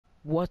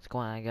What's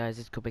going on, guys?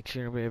 It's Kopic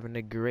and we're having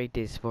a great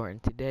day so far,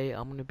 and today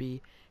I'm going to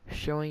be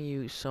showing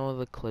you some of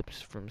the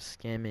clips from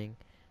scamming,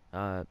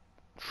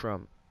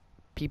 from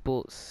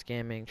people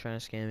scamming, trying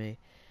to scam me,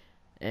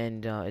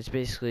 and it's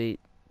basically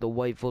the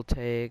white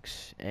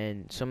Voltaics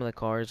and some of the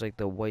cars like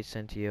the white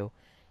Centio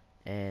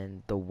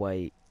and the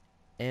white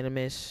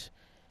Animus,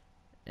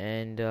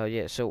 and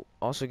yeah, so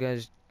also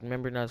guys,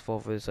 remember not to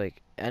fall for this,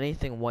 like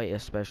anything white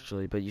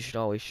especially, but you should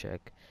always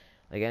check,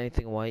 like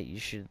anything white, you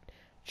should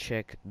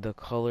check the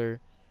color,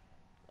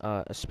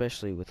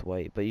 especially with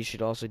white, but you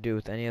should also do it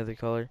with any other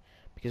color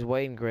because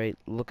white and gray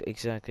look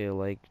exactly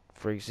alike.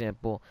 For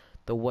example,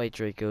 the white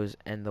Dracos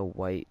and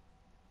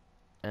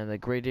the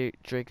gray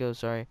Draco,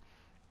 sorry.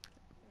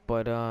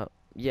 But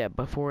yeah,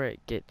 before I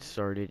get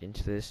started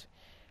into this,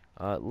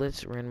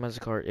 let's randomize the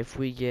card. If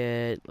we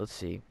get, let's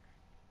see,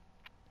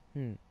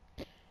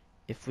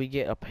 if we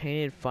get a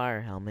painted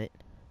fire helmet,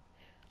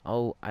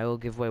 I will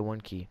give away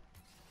one key.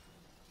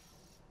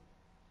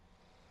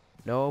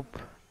 Nope,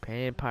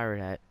 painted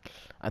pirate hat.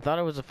 I thought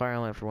it was a fire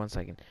helmet for 1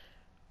 second,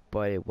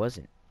 but it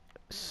wasn't.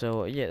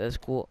 So yeah, that's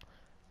cool.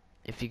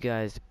 If you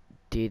guys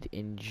did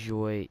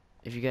enjoy,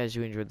 if you guys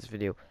do enjoy this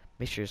video,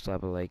 make sure to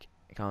slap a like,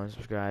 comment,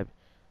 subscribe,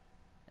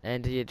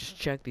 and yeah, just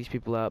check these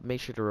people out.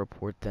 Make sure to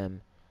report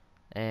them,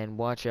 and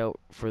watch out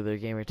for their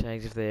gamer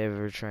tags if they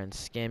ever try and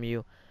scam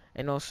you.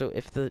 And also,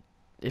 if the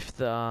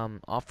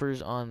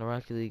offers on the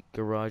Rocket League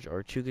Garage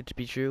are too good to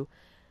be true,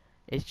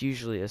 it's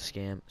usually a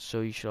scam. So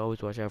you should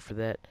always watch out for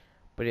that.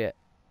 But yeah,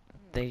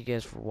 thank you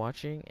guys for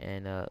watching,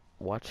 and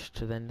watch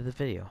to the end of the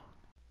video.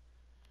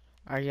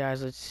 Alright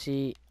guys, let's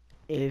see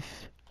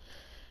if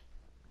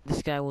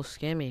this guy will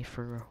scam me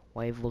for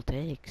white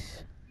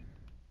voltaics.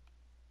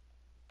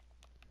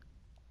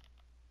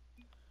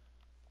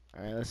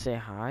 Alright, let's say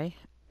hi.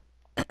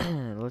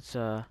 Let's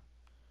alright.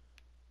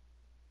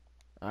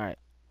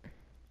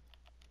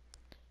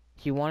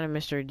 He wanted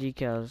mystery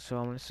decals, so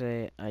I'm gonna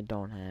say I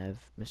don't have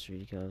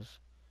mystery decals.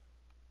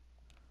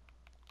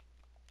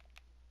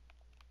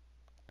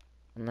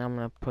 And then I'm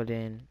gonna put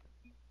in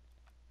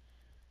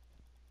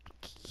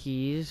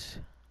keys.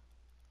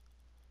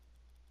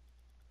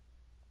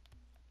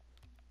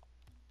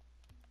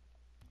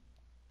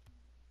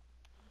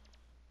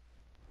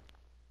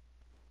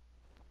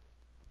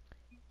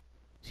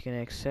 He's gonna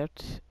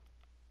accept.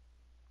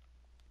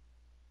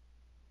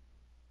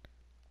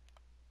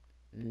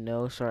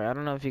 No, sorry, I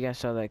don't know if you guys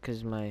saw that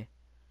because my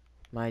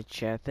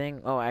chat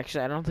thing. Oh,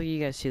 actually, I don't think you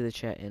guys see the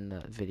chat in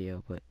the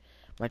video, but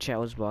my chat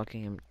was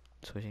blocking him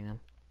switching them.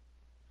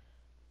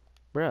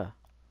 Bruh,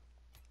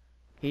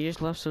 he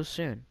just left so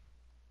soon.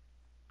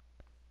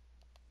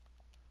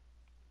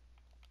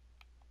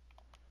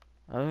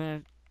 I was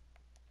gonna,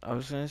 I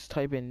was gonna just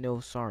type in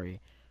no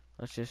sorry.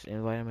 Let's just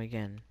invite him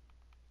again.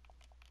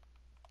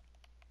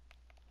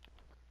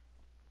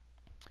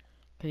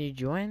 Can you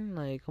join?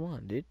 Like, come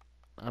on, dude.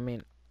 I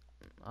mean,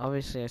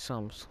 obviously I saw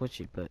him switch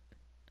it, but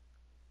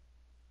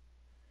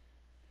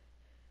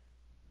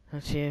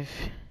let's see if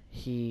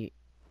he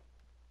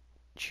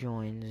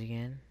joins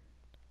again.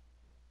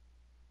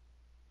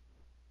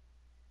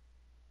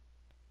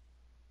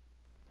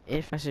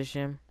 If I message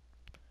him,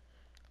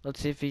 let's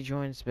see if he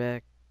joins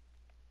back.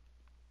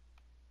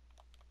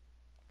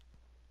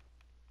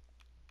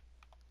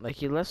 Like,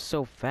 he left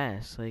so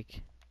fast.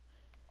 Like,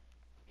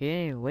 he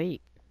didn't even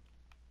wait.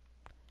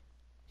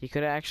 He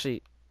could have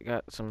actually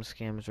got some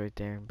scams right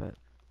there, but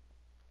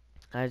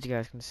as you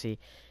guys can see,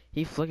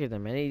 he flickered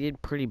them, and he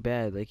did pretty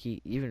bad. Like,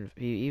 he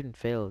even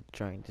failed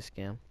trying to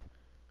scam.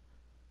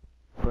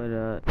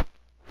 But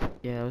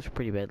yeah, it was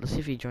pretty bad. Let's see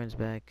if he joins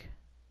back.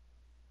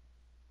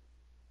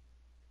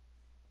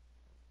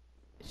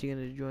 Is he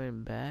gonna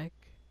join back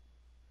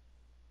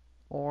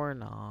or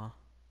nah?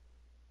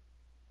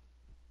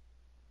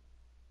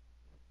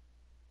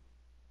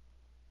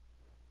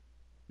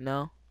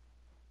 No.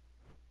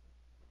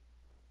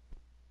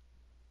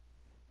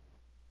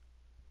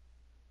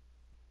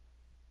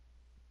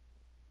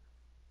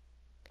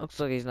 Looks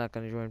like he's not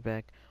gonna join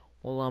back.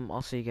 Well,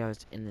 I'll see you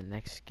guys in the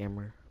next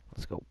scammer.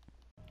 Let's go.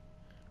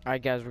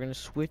 Alright guys, we're gonna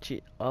switch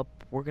it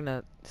up. We're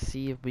gonna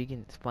see if we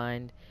can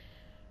find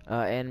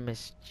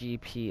Animus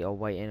GP, a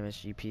white Animus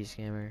GP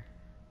scammer.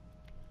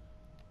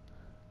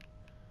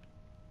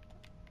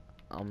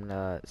 I'm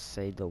gonna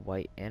say the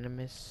white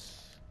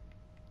Animus.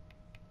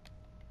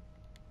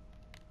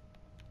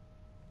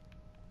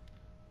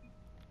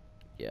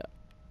 Yeah.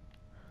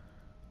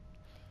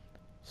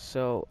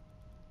 So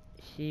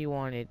he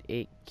wanted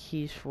 8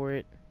 keys for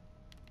it.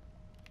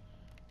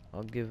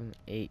 I'll give him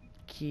 8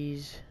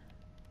 keys.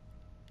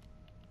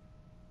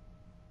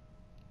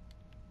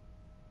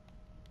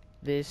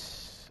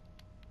 That's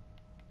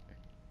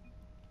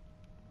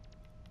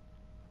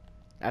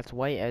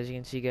white, as you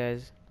can see,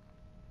 guys.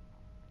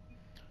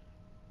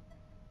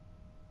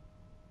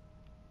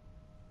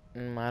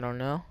 I don't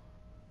know.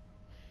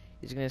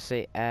 He's gonna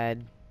say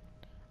add.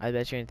 I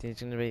bet you anything.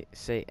 He's gonna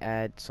say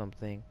add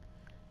something,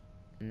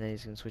 and then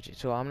he's gonna switch it.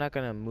 So I'm not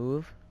gonna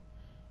move.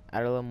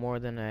 Add a little more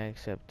than I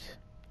accept.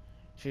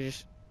 So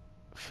just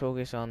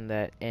focus on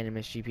that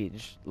Animus GP.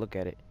 Just look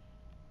at it.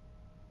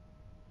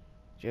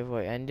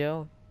 Jovoy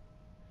Endo,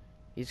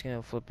 he's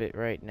gonna flip it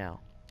right now.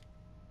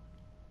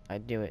 I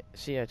knew it.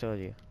 See, I told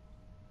you.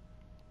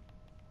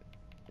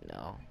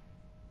 No.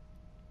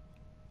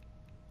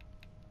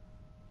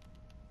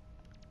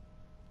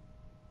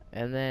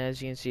 And then,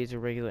 as you can see, it's a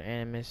regular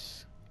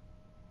Animus.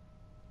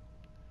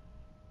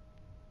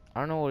 I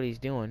don't know what he's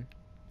doing.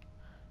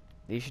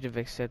 He should have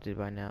accepted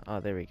by now. Oh,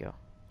 there we go.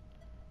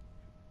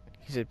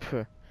 He said,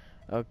 "Puh."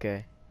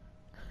 Okay.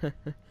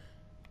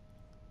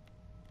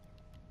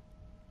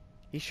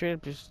 He straight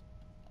up just...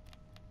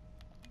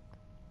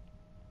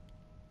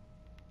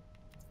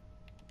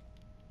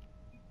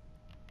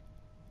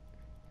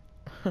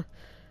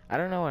 I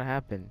don't know what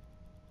happened,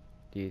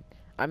 dude.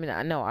 I mean,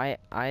 I know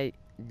I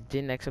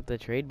didn't accept the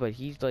trade, but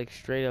he's like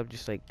straight up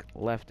just like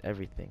left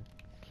everything.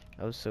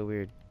 That was so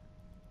weird.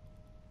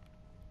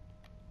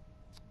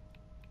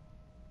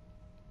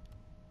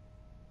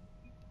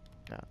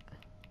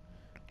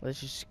 Let's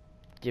just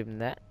give him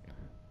that.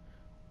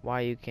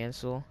 Why you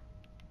cancel?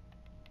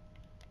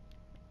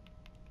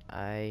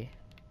 I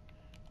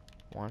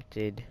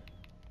wanted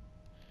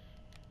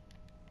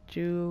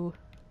to...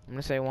 I'm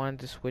gonna say I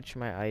wanted to switch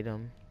my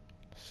item.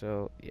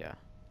 So, yeah.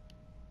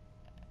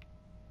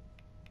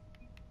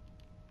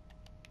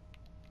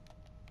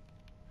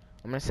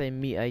 I'm gonna say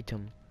me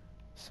item.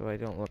 So I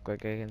don't look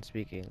like I can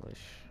speak English.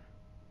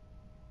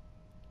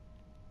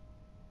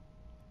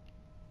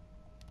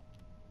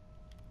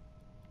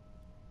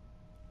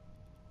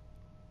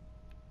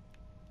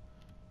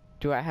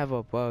 Do I have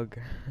a bug?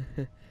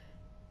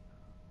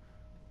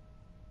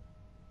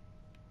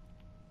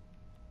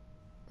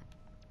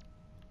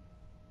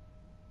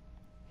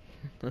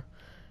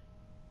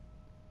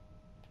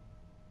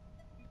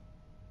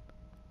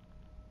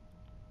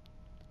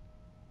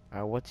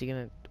 What's he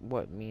gonna...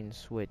 What means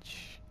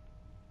switch?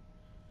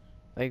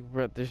 Like,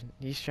 bro,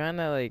 he's trying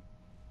to, like,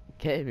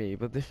 get me,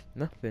 but there's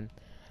nothing.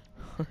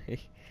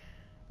 Like,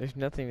 there's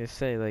nothing to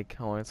say, like,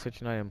 I want to switch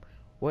an item.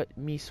 What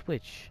me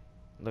switch?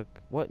 Look,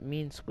 what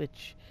means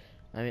switch?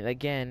 I mean,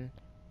 again,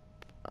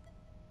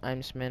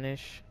 I'm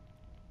Spanish.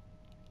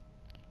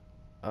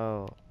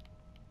 Oh,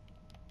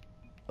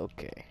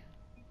 okay.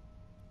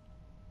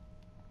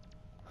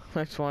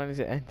 I just wanted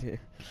to end it.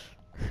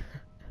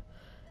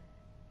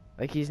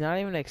 Like, he's not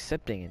even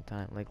accepting in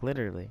time, like,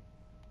 literally.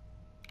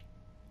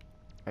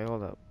 Wait,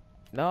 hold up.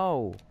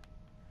 No!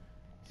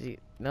 See,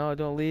 no,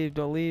 don't leave,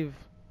 don't leave.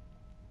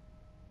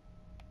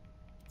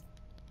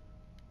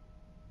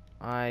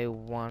 I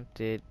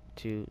wanted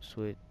to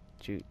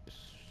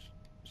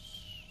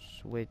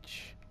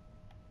switch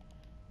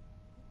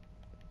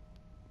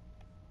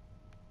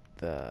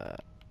the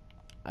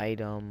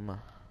item.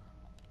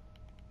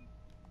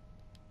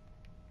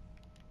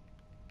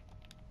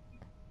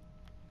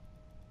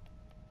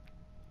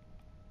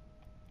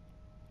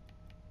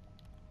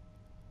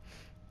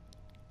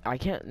 I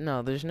can't,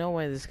 no, there's no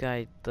way this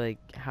guy, like,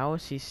 how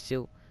is he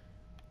still,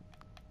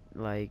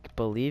 like,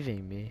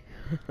 believing me?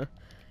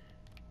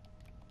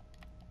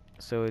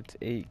 So it's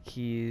 8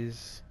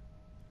 keys.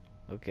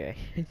 Okay,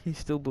 he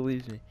still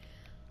believes me.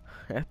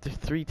 After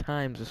 3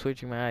 times of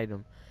switching my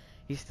item,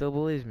 he still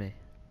believes me.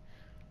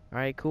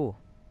 Alright, cool.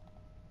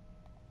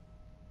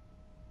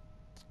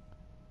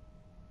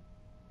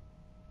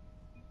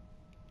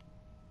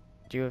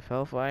 Do you have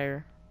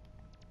Hellfire?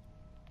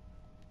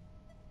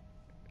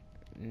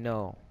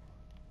 No.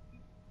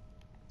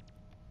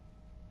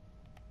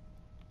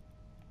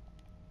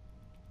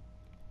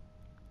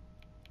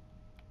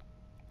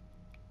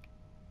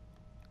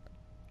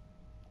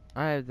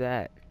 I have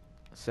that.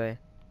 Say.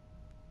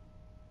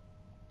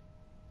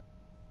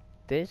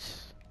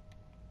 This?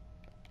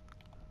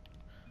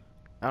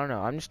 I don't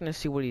know. I'm just gonna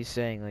see what he's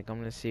saying. Like, I'm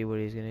gonna see what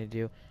he's gonna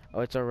do.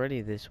 Oh, it's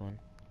already this one.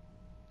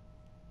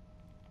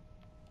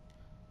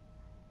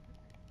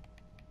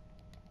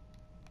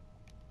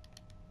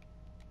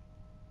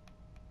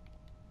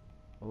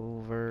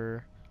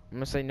 Over. I'm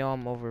gonna say no,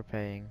 I'm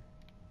overpaying.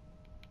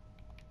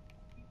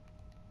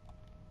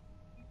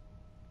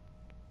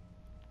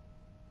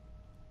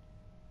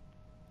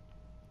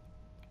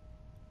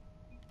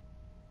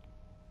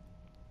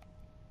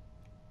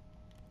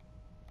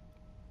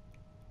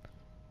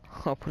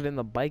 I'll put in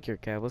the biker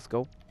cab. Let's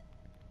go.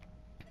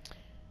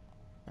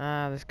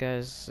 Ah, this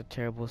guy's a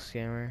terrible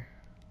scammer.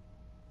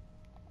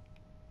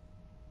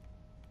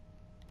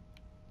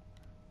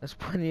 There's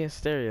plenty of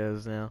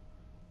stereos now.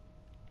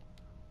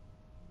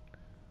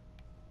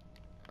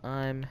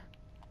 I'm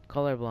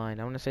colorblind.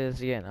 I'm gonna say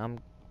this again. I'm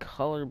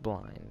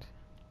colorblind.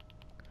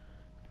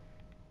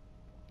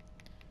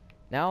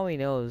 Now he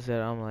knows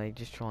that I'm like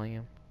just trolling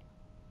him.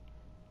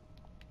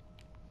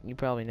 He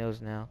probably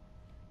knows now.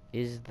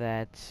 Is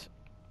that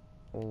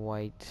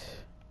white?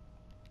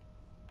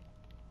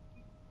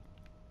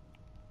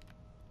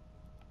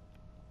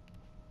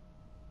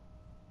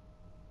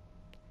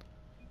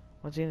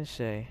 What's he gonna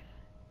say?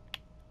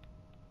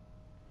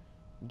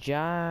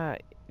 Ja,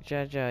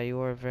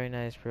 you are very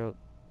nice, bro.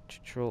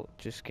 Troll,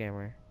 just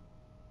scammer.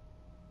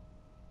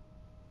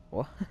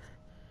 What?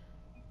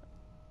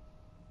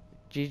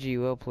 GG,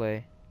 well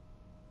play.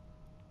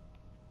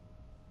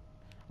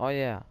 Oh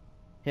yeah.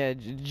 Yeah,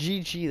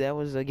 GG, that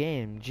was a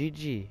game.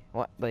 GG.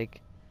 What, like,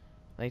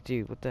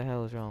 dude, what the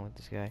hell is wrong with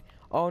this guy?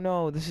 Oh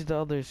no, this is the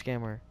other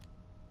scammer.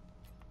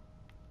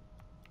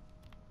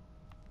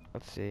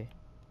 Let's see.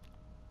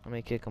 Let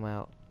me kick him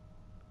out.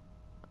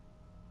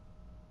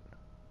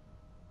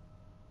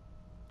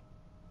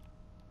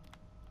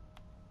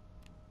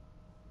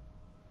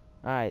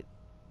 Alright,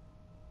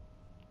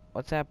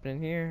 what's happening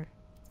here?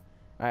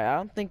 Alright, I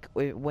don't think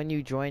when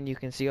you join you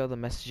can see all the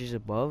messages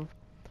above.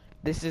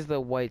 This is the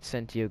white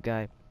sent to you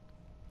guy.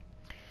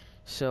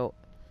 So,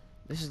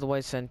 this is the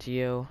white sent to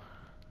you.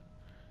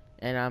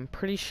 And I'm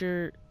pretty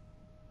sure,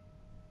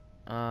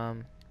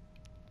 um,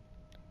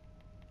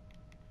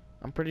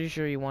 I'm pretty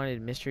sure you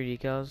wanted mystery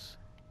decals.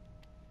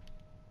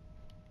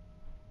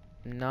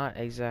 Not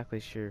exactly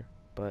sure,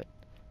 but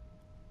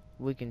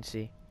we can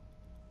see.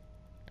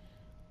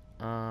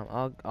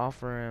 I'll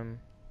offer him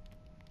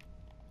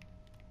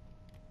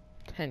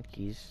 10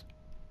 keys.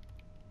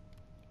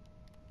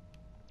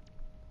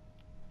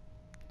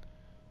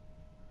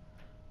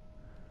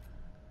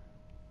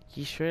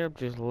 He straight up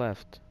just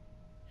left.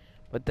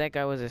 But that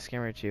guy was a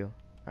scammer too.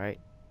 Alright.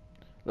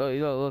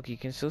 Look, you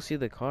can still see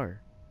the car.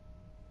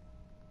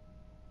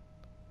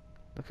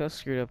 Look how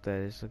screwed up that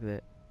is. Look at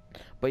that.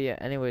 But yeah,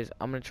 anyways,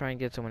 I'm gonna try and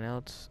get someone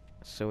else.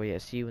 So yeah,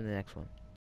 see you in the next one.